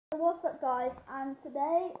What's up guys, and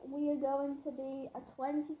today we are going to be a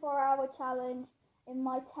 24-hour challenge in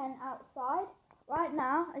my tent outside. Right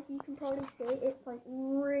now, as you can probably see, it's like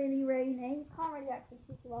really rainy. You can't really actually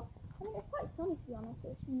see too well. I think it's quite sunny to be honest.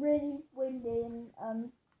 It's really windy and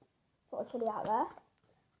sort of chilly out there.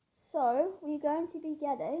 So we're going to be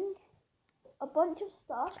getting a bunch of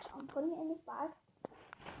stuff. I'm putting it in this bag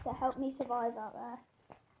to help me survive out there.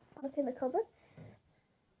 Look in the cupboards.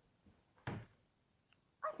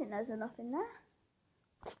 I think there's enough in there.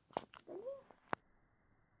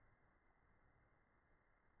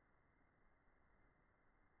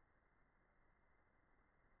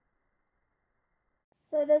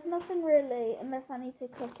 So there's nothing really unless I need to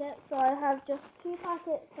cook it. So I have just two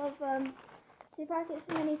packets of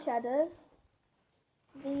mini cheddars.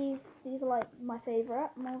 These are like my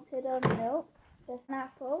favourite, malted milk. There's an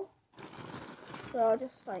apple. So I'll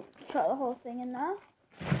just like chuck the whole thing in there.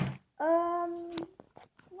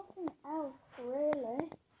 Nothing else really.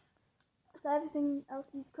 So everything else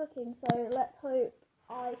needs cooking. So let's hope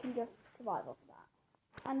I can just survive off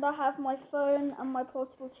that. And I have my phone and my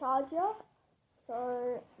portable charger.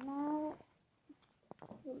 So now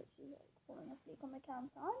you're literally falling asleep on the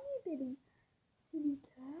counter, aren't you, Billy? Silly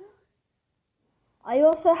girl. I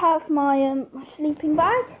also have my sleeping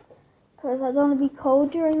bag because I don't want to be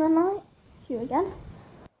cold during the night. See you again.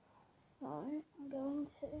 So I'm going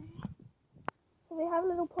to. So we have a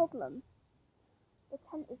little problem. The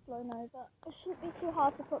tent is blown over. It shouldn't be too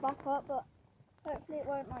hard to put back up, but hopefully it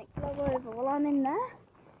won't like blow over while I'm in there.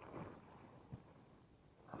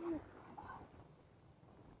 Come on.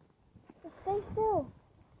 Just stay still.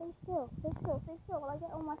 Stay still. Stay still. Stay still while I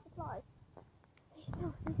get all my supplies. Stay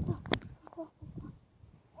still. Stay still. Stay still. Stay still.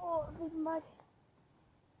 Oh, sleeping bag.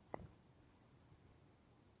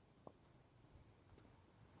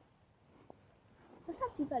 It's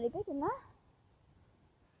actually fairly big in there.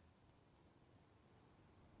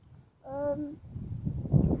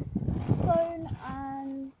 Phone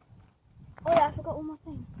and oh yeah, I forgot all my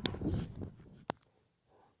things.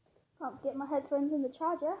 Can't forget my headphones and the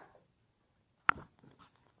charger.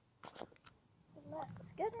 So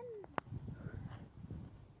let's get in.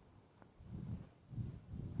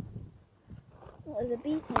 Oh, there's a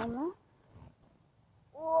beating on there.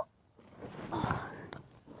 Oh.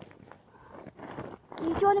 Are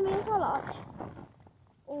you joining me as well, Arch?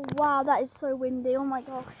 Oh wow, that is so windy. Oh my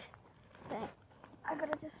gosh. Okay, I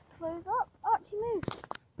gotta just close up. Archie, move.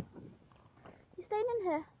 You staying in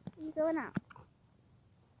here? Are you going out?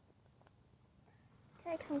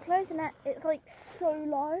 Okay, because I'm closing it. It's like so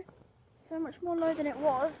low. So much more low than it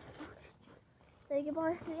was. Okay. Say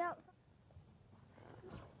goodbye to the outside.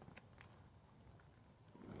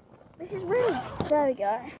 This is rigged. There we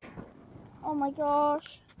go. Oh my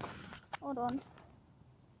gosh. Hold on.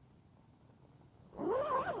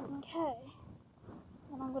 Okay.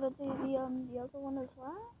 And I'm gonna do the other one as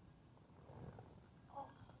well.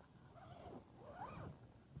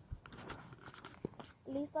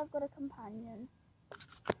 At least I've got a companion.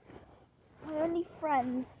 My only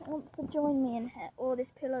friend wants to join me in here. Oh,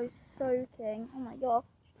 this pillow's soaking. Oh my gosh.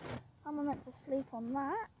 How am I meant to sleep on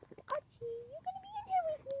that? Archie, you're gonna be in here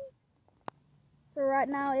with me. So right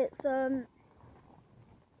now it's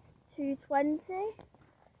 2:20.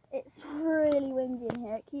 It's really windy in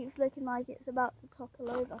here. It keeps looking like it's about to topple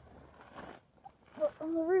over. But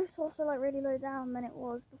on the roof's also like really low down than it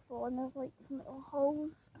was before, and there's like some little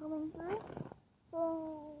holes coming through.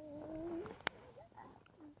 So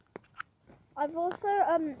I've also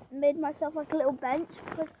made myself like a little bench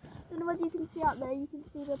because I don't know whether you can see out there. You can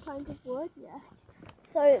see the plank of wood, yeah.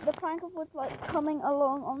 So the plank of wood's like coming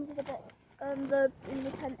along onto the bit in the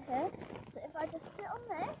tent here. So if I just sit on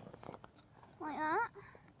this like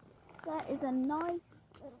that is a nice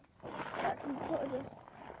little seat. I can sort of just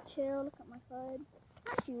chill, look at my phone. It's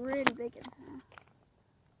actually really big in here.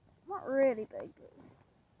 Not really big, but it's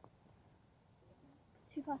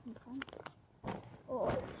 2,000 pounds. Oh,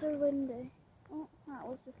 it's so windy. Oh, that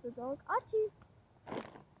was just the dog. Archie!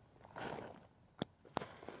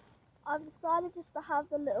 I've decided just to have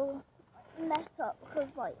the little net up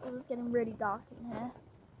because like it was getting really dark in here.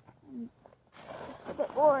 And it's just a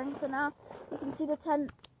bit boring, so now you can see the tent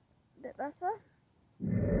a bit better.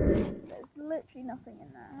 There's literally nothing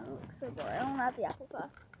in there. It looks so boring. I want to have the apple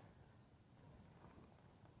first.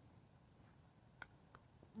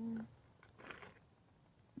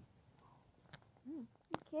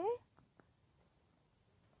 Okay.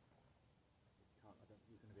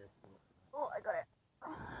 Oh, I got it.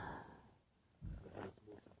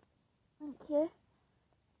 Thank you.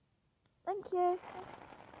 Thank you.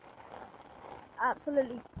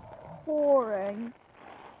 Absolutely pouring.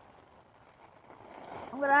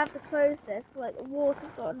 I'm gonna have to close this because like the water's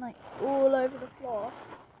gotten like all over the floor.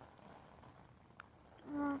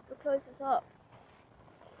 I have to close this up.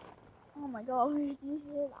 Oh my god, did you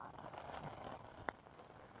hear that?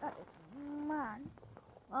 That is mad.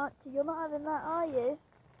 Archie, you're not having that, are you?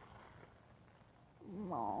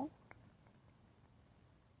 No.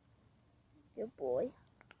 Good boy.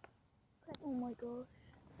 Oh my gosh.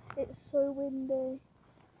 It's so windy.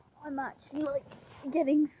 I'm actually like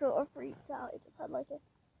getting sort of freaked out. It just had like a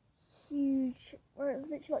huge, where it was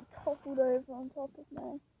literally like toppled over on top of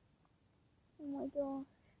me. Oh my gosh.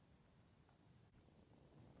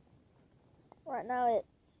 Right now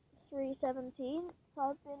it's 3:17, so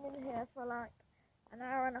I've been in here for like an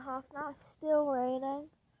hour and a half now. It's still raining.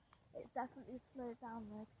 It's definitely slowed down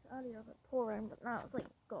though, because earlier it was pouring, but now it's like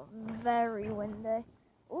got very windy.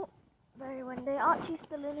 Oh, very windy. Archie's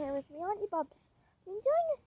still in here with me, aren't you, Bubs? You enjoying